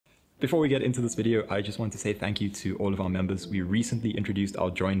Before we get into this video, I just want to say thank you to all of our members. We recently introduced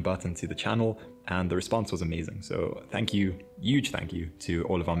our join button to the channel and the response was amazing. So thank you, huge thank you to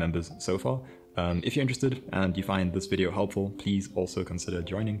all of our members so far. If you're interested and you find this video helpful, please also consider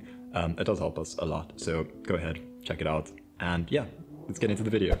joining. It does help us a lot. So go ahead, check it out. And yeah, let's get into the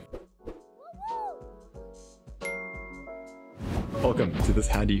video. Welcome to this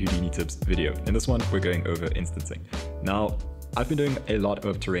handy Houdini tips video. In this one, we're going over instancing. Now, I've been doing a lot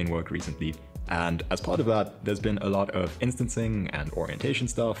of terrain work recently, and as part of that, there's been a lot of instancing and orientation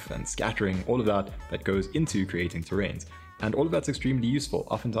stuff and scattering, all of that goes into creating terrains. And all of that's extremely useful.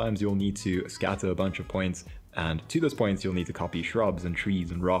 Oftentimes you'll need to scatter a bunch of points, and to those points you'll need to copy shrubs and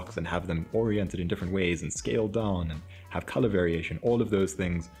trees and rocks and have them oriented in different ways and scaled down and have color variation. All of those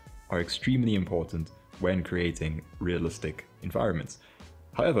things are extremely important when creating realistic environments.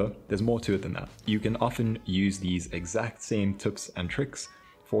 However, there's more to it than that. You can often use these exact same tips and tricks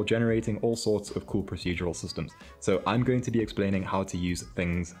for generating all sorts of cool procedural systems. So I'm going to be explaining how to use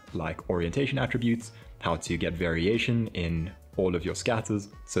things like orientation attributes, how to get variation in all of your scatters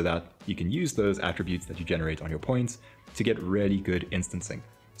so that you can use those attributes that you generate on your points to get really good instancing.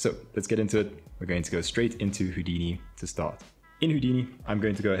 So let's get into it. We're going to go straight into Houdini to start. In Houdini, I'm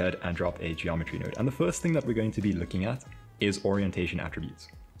going to go ahead and drop a geometry node. And the first thing that we're going to be looking at is orientation attributes.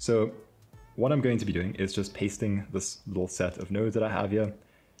 So what I'm going to be doing is just pasting this little set of nodes that I have here.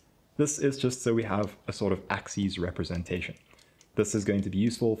 This is just so we have a sort of axes representation. This is going to be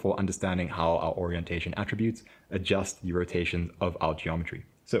useful for understanding how our orientation attributes adjust the rotation of our geometry.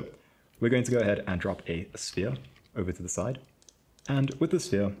 So we're going to go ahead and drop a sphere over to the side. And with the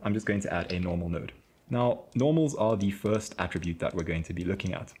sphere, I'm just going to add a normal node. Now, normals are the first attribute that we're going to be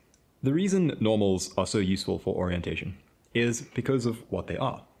looking at. The reason normals are so useful for orientation is because of what they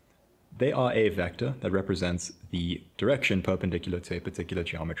are. They are a vector that represents the direction perpendicular to a particular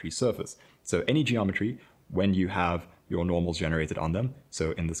geometry surface. So any geometry, when you have your normals generated on them,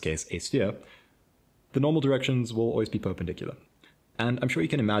 so in this case a sphere, the normal directions will always be perpendicular. And I'm sure you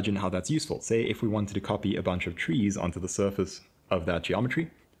can imagine how that's useful. Say if we wanted to copy a bunch of trees onto the surface of that geometry,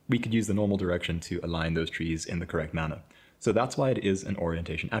 we could use the normal direction to align those trees in the correct manner. So that's why it is an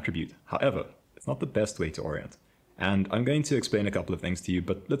orientation attribute. However, it's not the best way to orient. And I'm going to explain a couple of things to you,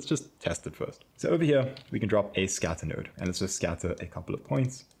 but let's just test it first. So over here, we can drop a scatter node, and let's just scatter a couple of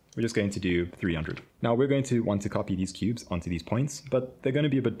points. We're just going to do 300. Now we're going to want to copy these cubes onto these points, but they're going to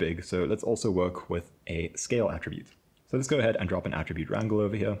be a bit big, so let's also work with a scale attribute. So let's go ahead and drop an attribute wrangle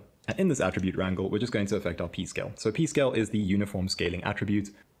over here. And in this attribute wrangle, we're just going to affect our p-scale. So p-scale is the uniform scaling attribute.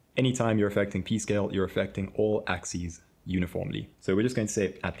 Anytime you're affecting p-scale, you're affecting all axes uniformly. So we're just going to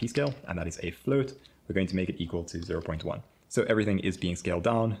say at p-scale, and that is a float. We're going to make it equal to 0.1. So everything is being scaled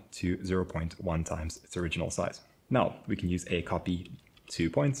down to 0.1 times its original size. Now we can use a copy to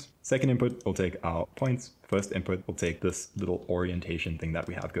points. Second input will take our points. First input will take this little orientation thing that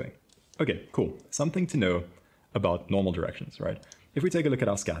we have going. Okay, cool. Something to know about normal directions, right? If we take a look at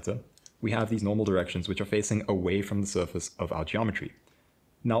our scatter, we have these normal directions which are facing away from the surface of our geometry.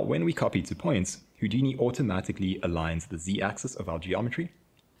 Now, when we copy to points, Houdini automatically aligns the z-axis of our geometry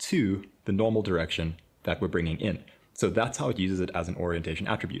to the normal direction that we're bringing in. So that's how it uses it as an orientation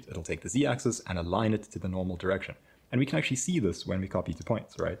attribute. It'll take the z-axis and align it to the normal direction. And we can actually see this when we copy to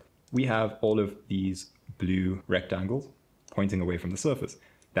points, right? We have all of these blue rectangles pointing away from the surface.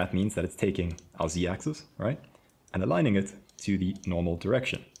 That means that it's taking our z-axis, right? And aligning it to the normal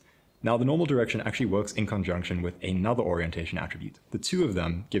direction. Now, the normal direction actually works in conjunction with another orientation attribute. The two of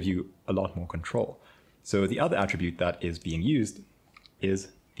them give you a lot more control. So the other attribute that is being used is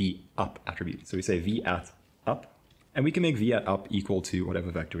the up attribute. So we say v at up, and we can make v at up equal to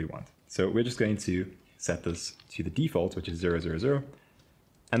whatever vector we want. So we're just going to set this to the default, which is 0, 0, 0.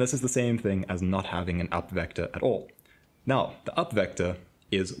 And this is the same thing as not having an up vector at all. Now, the up vector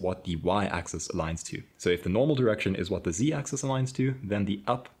is what the y-axis aligns to. So if the normal direction is what the z-axis aligns to, then the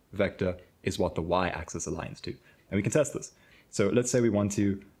up vector is what the y-axis aligns to. And we can test this. So let's say we want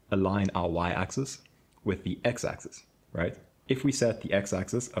to align our y-axis with the x-axis, right? If we set the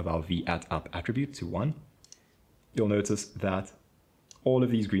x-axis of our v at up attribute to 1, you'll notice that all of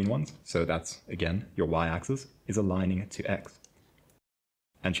these green ones, so that's, again, your y-axis, is aligning to x.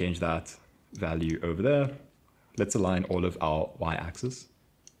 And change that value over there. Let's align all of our y-axis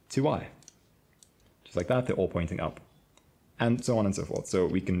to y. Just like that, they're all pointing up. And so on and so forth. So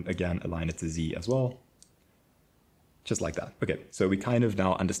we can, again, align it to z as well. Just like that. Okay, so we kind of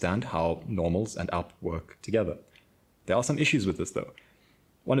now understand how normals and up work together. There are some issues with this, though.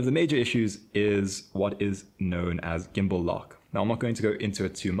 One of the major issues is what is known as gimbal lock. Now, I'm not going to go into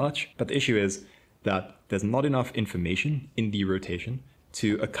it too much, but the issue is that there's not enough information in the rotation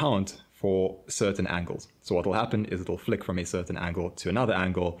to account for certain angles. So what will happen is it'll flick from a certain angle to another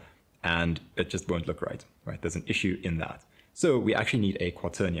angle, and it just won't look right, right? There's an issue in that. So we actually need a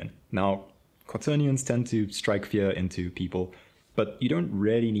quaternion. Now, quaternions tend to strike fear into people, but you don't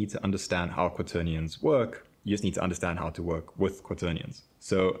really need to understand how quaternions work. You just need to understand how to work with quaternions.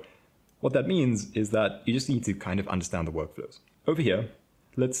 So what that means is that you just need to kind of understand the workflows. Over here,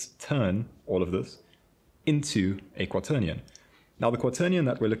 let's turn all of this into a quaternion. Now, the quaternion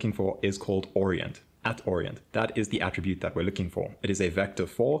that we're looking for is called Orient, at Orient. That is the attribute that we're looking for. It is a vector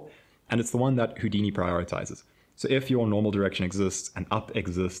 4, and it's the one that Houdini prioritizes. So if your normal direction exists, and up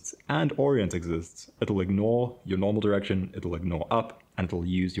exists, and Orient exists, it'll ignore your normal direction, it'll ignore up, and it'll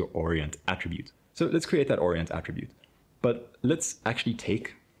use your Orient attribute. So let's create that Orient attribute. But let's actually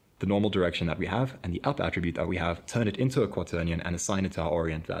take the normal direction that we have and the up attribute that we have, turn it into a quaternion and assign it to our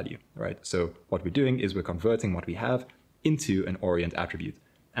Orient value, right? So what we're doing is we're converting what we have into an Orient attribute.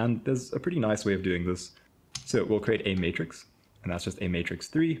 And there's a pretty nice way of doing this. So we'll create a matrix, and that's just a matrix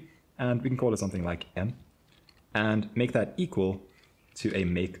 3, and we can call it something like M, and make that equal to a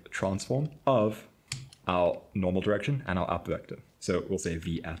make transform of our normal direction and our up vector. So we'll say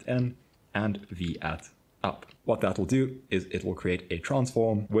v at n and v at up. What that will do is it will create a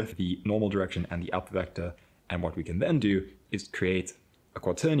transform with the normal direction and the up vector, and what we can then do is create a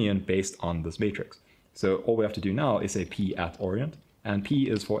quaternion based on this matrix. So all we have to do now is say p at Orient, and p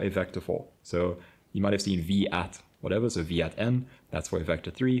is for a vector 4. So you might have seen v at whatever, so v at n, that's for a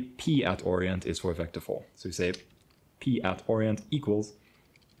vector 3, p at Orient is for a vector 4. So we say p at Orient equals,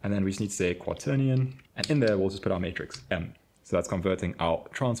 and then we just need to say quaternion, and in there we'll just put our matrix M. So that's converting our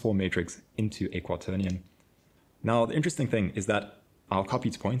transform matrix into a quaternion. Now, the interesting thing is that our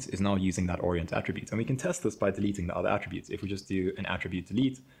copied point is now using that Orient attribute, and we can test this by deleting the other attributes. If we just do an attribute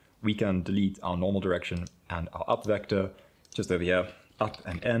delete, we can delete our normal direction and our up vector just over here, up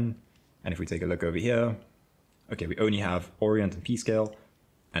and n. And if we take a look over here, okay, we only have Orient and p-scale,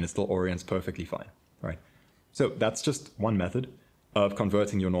 and it still orients perfectly fine, right? So that's just one method of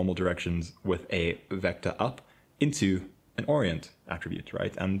converting your normal directions with a vector up into an Orient attribute,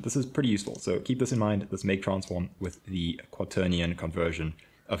 right? And this is pretty useful. So keep this in mind, this make transform with the quaternion conversion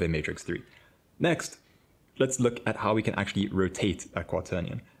of a matrix 3. Next, let's look at how we can actually rotate a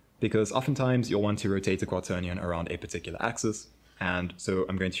quaternion, because oftentimes you'll want to rotate a quaternion around a particular axis. And so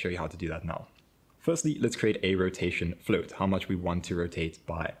I'm going to show you how to do that now. Firstly, let's create a rotation float, how much we want to rotate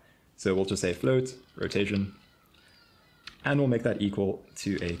by. So we'll just say float, rotation, and we'll make that equal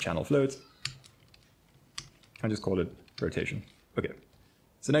to a channel float, and just call it rotation. Okay.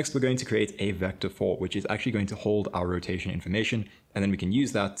 So next we're going to create a vector 4, which is actually going to hold our rotation information, and then we can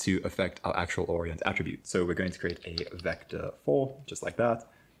use that to affect our actual Orient attribute. So we're going to create a vector 4, just like that,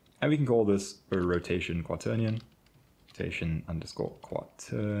 and we can call this a rotation quaternion, rotation underscore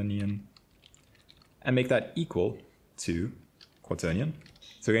quaternion, and make that equal to quaternion.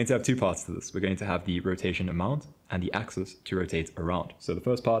 So we're going to have two parts to this. We're going to have the rotation amount and the axis to rotate around. So the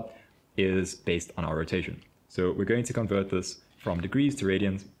first part is based on our rotation. So we're going to convert this from degrees to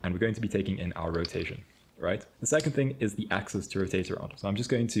radians, and we're going to be taking in our rotation, right? The second thing is the axis to rotate around. So I'm just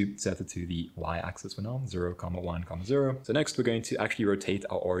going to set it to the y-axis for now, 0, 1, 0. So next we're going to actually rotate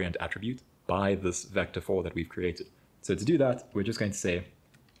our Orient attribute by this vector 4 that we've created. So to do that, we're just going to say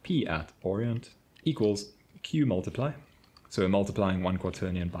p at Orient equals q multiply. So we're multiplying one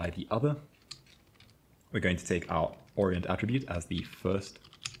quaternion by the other. We're going to take our Orient attribute as the first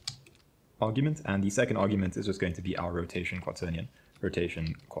argument, and the second argument is just going to be our rotation quaternion,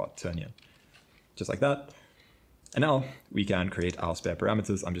 just like that. And now we can create our spare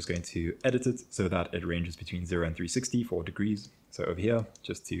parameters. I'm just going to edit it so that it ranges between 0 and 360 for degrees. So over here,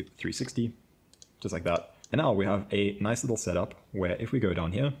 just to 360, just like that. And now we have a nice little setup where if we go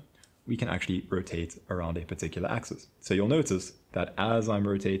down here, we can actually rotate around a particular axis. So you'll notice that as I'm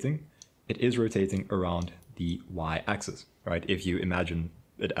rotating, it is rotating around the y-axis, right? If you imagine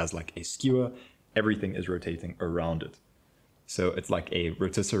it as like a skewer, everything is rotating around it. So it's like a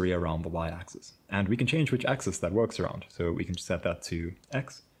rotisserie around the y-axis. And we can change which axis that works around. So we can set that to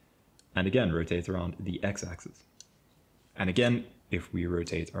x, and again, rotate around the x-axis. And again, if we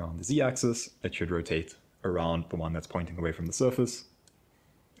rotate around the z-axis, it should rotate around the one that's pointing away from the surface.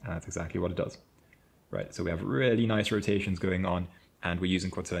 And that's exactly what it does. Right, so we have really nice rotations going on, and we're using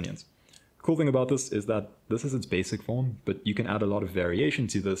quaternions. The cool thing about this is that this is its basic form, but you can add a lot of variation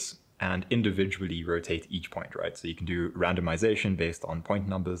to this and individually rotate each point, right? So you can do randomization based on point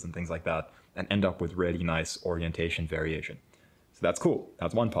numbers and things like that, and end up with really nice orientation variation. So that's cool,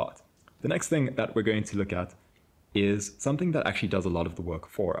 that's one part. The next thing that we're going to look at is something that actually does a lot of the work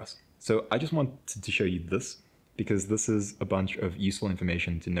for us. So I just wanted to show you this because this is a bunch of useful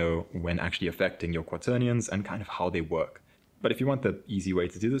information to know when actually affecting your quaternions and kind of how they work. But if you want the easy way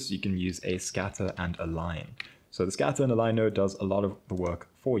to do this, you can use a scatter and align. So the scatter and align node does a lot of the work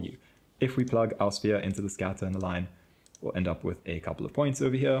for you. If we plug our sphere into the scatter and align, we'll end up with a couple of points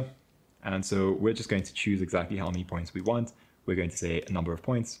over here. And so we're just going to choose exactly how many points we want. We're going to say a number of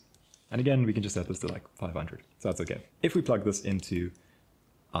points. And again, we can just set this to like 500. So that's okay. If we plug this into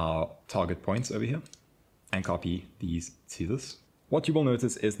our target points over here and copy these to this, what you will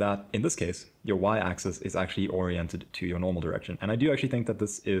notice is that in this case, your y-axis is actually oriented to your normal direction. And I do actually think that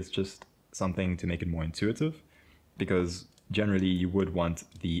this is just something to make it more intuitive, because generally you would want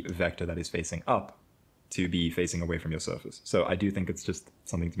the vector that is facing up to be facing away from your surface. So I do think it's just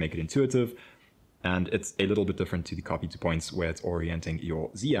something to make it intuitive, and it's a little bit different to the copy to points where it's orienting your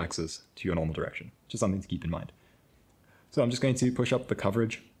z-axis to your normal direction. Just something to keep in mind. So I'm just going to push up the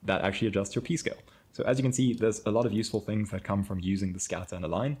coverage that actually adjusts your p-scale. So as you can see, there's a lot of useful things that come from using the scatter and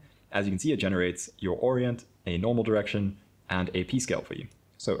align. As you can see, it generates your orient, a normal direction, and a p-scale for you.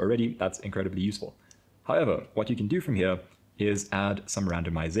 So already that's incredibly useful. However, what you can do from here is add some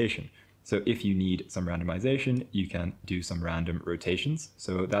randomization. So if you need some randomization, you can do some random rotations.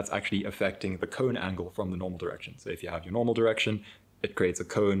 So that's actually affecting the cone angle from the normal direction. So if you have your normal direction, it creates a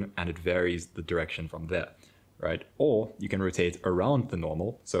cone and it varies the direction from there, right? Or you can rotate around the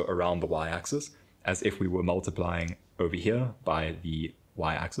normal, so around the y-axis, as if we were multiplying over here by the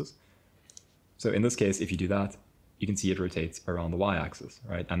y-axis. So in this case, if you do that, you can see it rotates around the y-axis,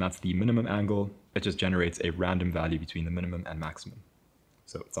 right? And that's the minimum angle. It just generates a random value between the minimum and maximum.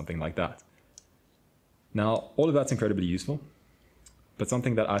 So something like that. Now, all of that's incredibly useful, but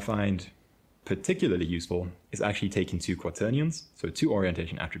something that I find particularly useful is actually taking two quaternions, so two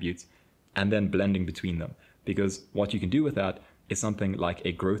orientation attributes, and then blending between them. Because what you can do with that is something like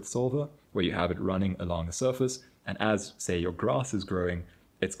a growth solver, where you have it running along a surface, and as, say, your grass is growing,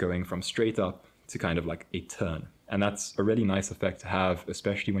 it's going from straight up to kind of like a turn. And that's a really nice effect to have,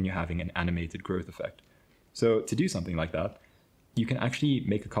 especially when you're having an animated growth effect. So to do something like that, you can actually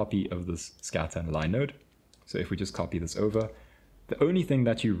make a copy of this scatter and align node. So if we just copy this over, the only thing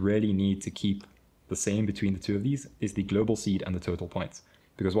that you really need to keep the same between the two of these is the global seed and the total points.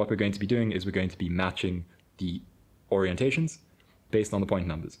 Because what we're going to be doing is we're going to be matching the orientations based on the point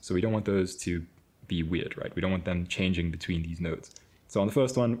numbers. So we don't want those to be weird, right? We don't want them changing between these nodes. So on the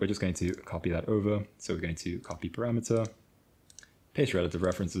first one, we're just going to copy that over. So we're going to copy parameter, paste relative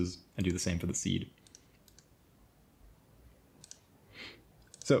references, and do the same for the seed.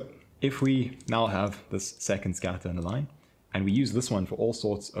 So if we now have this second scatter and align, and we use this one for all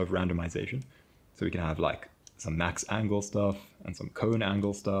sorts of randomization, so we can have like some max angle stuff and some cone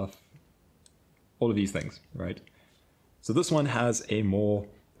angle stuff, all of these things, right? So this one has a more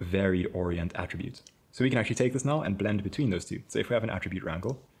varied orient attribute. So we can actually take this now and blend between those two. So if we have an attribute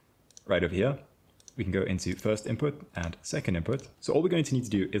wrangle right over here, we can go into first input and second input. So all we're going to need to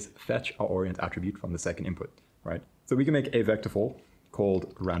do is fetch our orient attribute from the second input, right? So we can make a vector for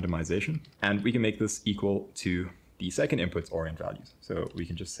called randomization, and we can make this equal to the second input's orient values. So we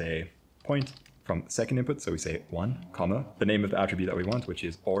can just say point from second input, so we say 1, comma, the name of the attribute that we want, which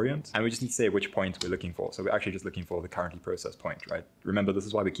is orient, and we just need to say which point we're looking for. So we're actually just looking for the currently processed point, right? Remember, this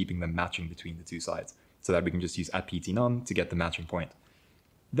is why we're keeping them matching between the two sides, so that we can just use @pt_num to get the matching point.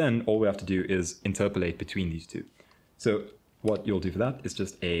 Then all we have to do is interpolate between these two. So what you'll do for that is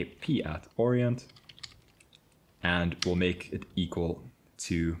just a p@orient, and we'll make it equal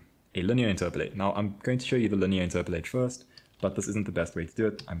to a linear interpolate. Now I'm going to show you the linear interpolate first, but this isn't the best way to do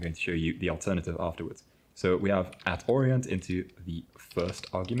it. I'm going to show you the alternative afterwards. So we have @orient into the first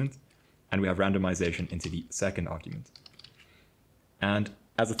argument, and we have randomization into the second argument. And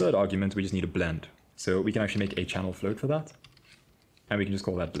as a third argument, we just need a blend. So we can actually make a channel float for that, and we can just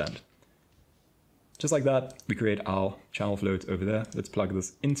call that blend. Just like that, we create our channel float over there. Let's plug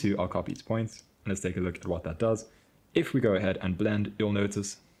this into our copied points, and let's take a look at what that does. If we go ahead and blend, you'll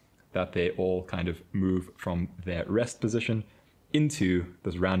notice that they all kind of move from their rest position into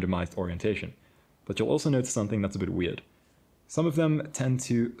this randomized orientation. But you'll also notice something that's a bit weird. Some of them tend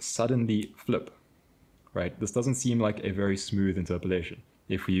to suddenly flip, right? This doesn't seem like a very smooth interpolation.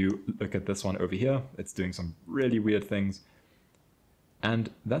 If you look at this one over here, it's doing some really weird things. And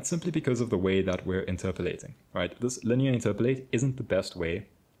that's simply because of the way that we're interpolating, right? This linear interpolate isn't the best way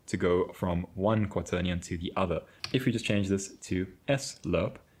to go from one quaternion to the other. If we just change this to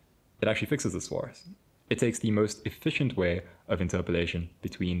slurp, it actually fixes this for us. It takes the most efficient way of interpolation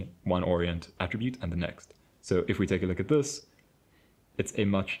between one orient attribute and the next. So if we take a look at this, it's a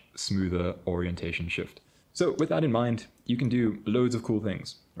much smoother orientation shift. So with that in mind, you can do loads of cool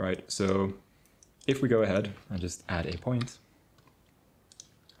things, right? So if we go ahead and just add a point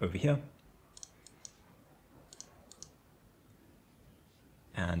over here,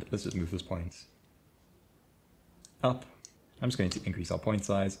 and let's just move this point up. I'm just going to increase our point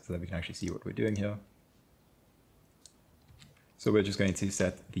size so that we can actually see what we're doing here. So we're just going to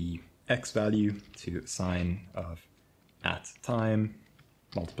set the x value to sine of at time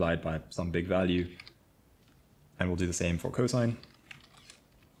multiplied by some big value, and we'll do the same for cosine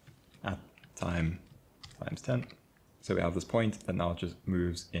at time times 10. So we have this point that now just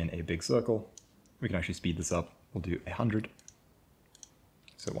moves in a big circle. We can actually speed this up. We'll do 100.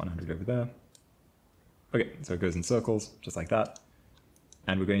 So 100 over there. Okay, so it goes in circles, just like that.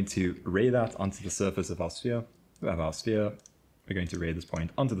 And we're going to ray that onto the surface of our sphere. We have our sphere. We're going to ray this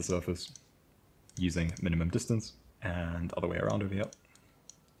point onto the surface using minimum distance, and other way around over here.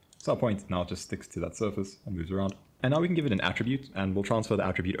 So our point now just sticks to that surface and moves around. And now we can give it an attribute, and we'll transfer the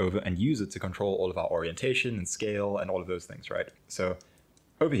attribute over and use it to control all of our orientation and scale and all of those things, right? So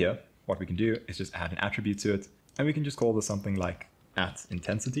over here, what we can do is just add an attribute to it, and we can just call this something like at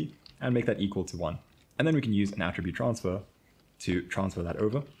intensity and make that equal to 1. And then we can use an attribute transfer to transfer that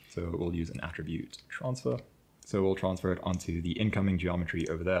over. So we'll use an attribute transfer. So we'll transfer it onto the incoming geometry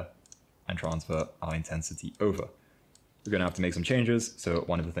over there and transfer our intensity over. We're going to have to make some changes. So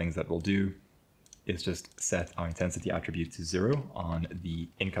one of the things that we'll do is just set our intensity attribute to 0 on the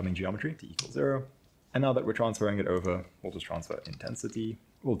incoming geometry to equal 0. And now that we're transferring it over, we'll just transfer intensity.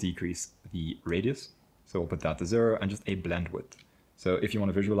 We'll decrease the radius. So we'll put that to 0 and just a blend width. So if you want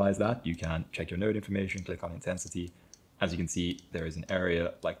to visualize that, you can check your node information, click on intensity. As you can see, there is an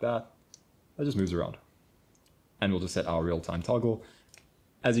area like that just moves around. And we'll just set our real-time toggle.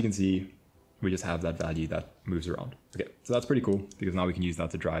 As you can see, we just have that value that moves around. Okay, so that's pretty cool because now we can use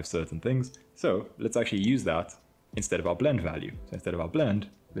that to drive certain things. So let's actually use that instead of our blend value. So instead of our blend,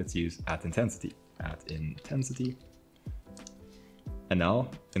 let's use at intensity. At intensity. And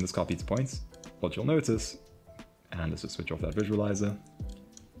now in this copy to points, what you'll notice, and let's just switch off that visualizer,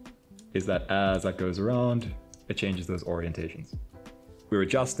 is that as that goes around, it changes those orientations. We're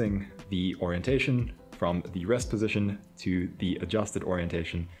adjusting the orientation from the rest position to the adjusted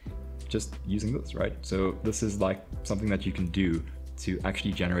orientation just using this, right? So this is like something that you can do to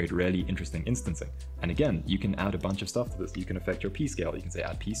actually generate really interesting instancing. And again, you can add a bunch of stuff to this. You can affect your p-scale. You can say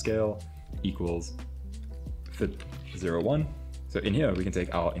add p-scale equals fit 0, 1. So in here, we can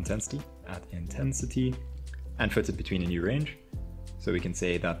take our intensity, at intensity, and fit it between a new range. So we can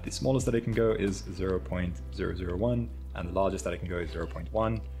say that the smallest that it can go is 0.001, and the largest that it can go is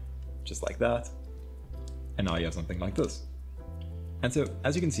 0.1, just like that. And now you have something like this. And so,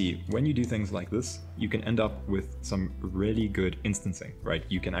 as you can see, when you do things like this, you can end up with some really good instancing, right?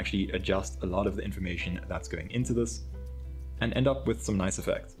 You can actually adjust a lot of the information that's going into this and end up with some nice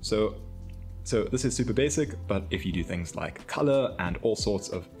effects. So this is super basic, but if you do things like color and all sorts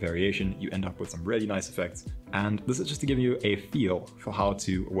of variation, you end up with some really nice effects. And this is just to give you a feel for how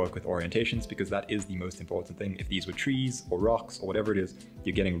to work with orientations, because that is the most important thing. If these were trees or rocks or whatever it is,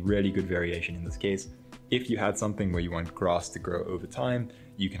 you're getting really good variation in this case. If you had something where you want grass to grow over time,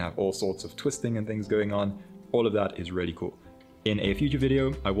 you can have all sorts of twisting and things going on. All of that is really cool. In a future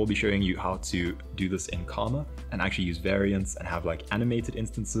video, I will be showing you how to do this in Karma and actually use variants and have like animated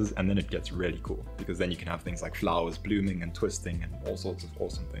instances, and then it gets really cool because then you can have things like flowers blooming and twisting and all sorts of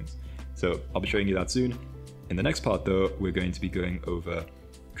awesome things. So I'll be showing you that soon. In the next part though, we're going to be going over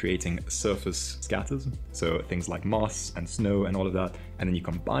creating surface scatters. So things like moss and snow and all of that. And then you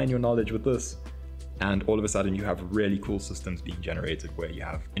combine your knowledge with this, and all of a sudden you have really cool systems being generated where you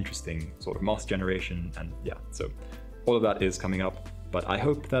have interesting sort of moss generation. And yeah, so all of that is coming up, but I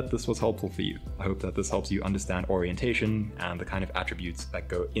hope that this was helpful for you. I hope that this helps you understand orientation and the kind of attributes that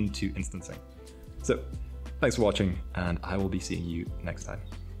go into instancing. So thanks for watching, and I will be seeing you next time.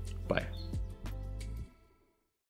 Bye.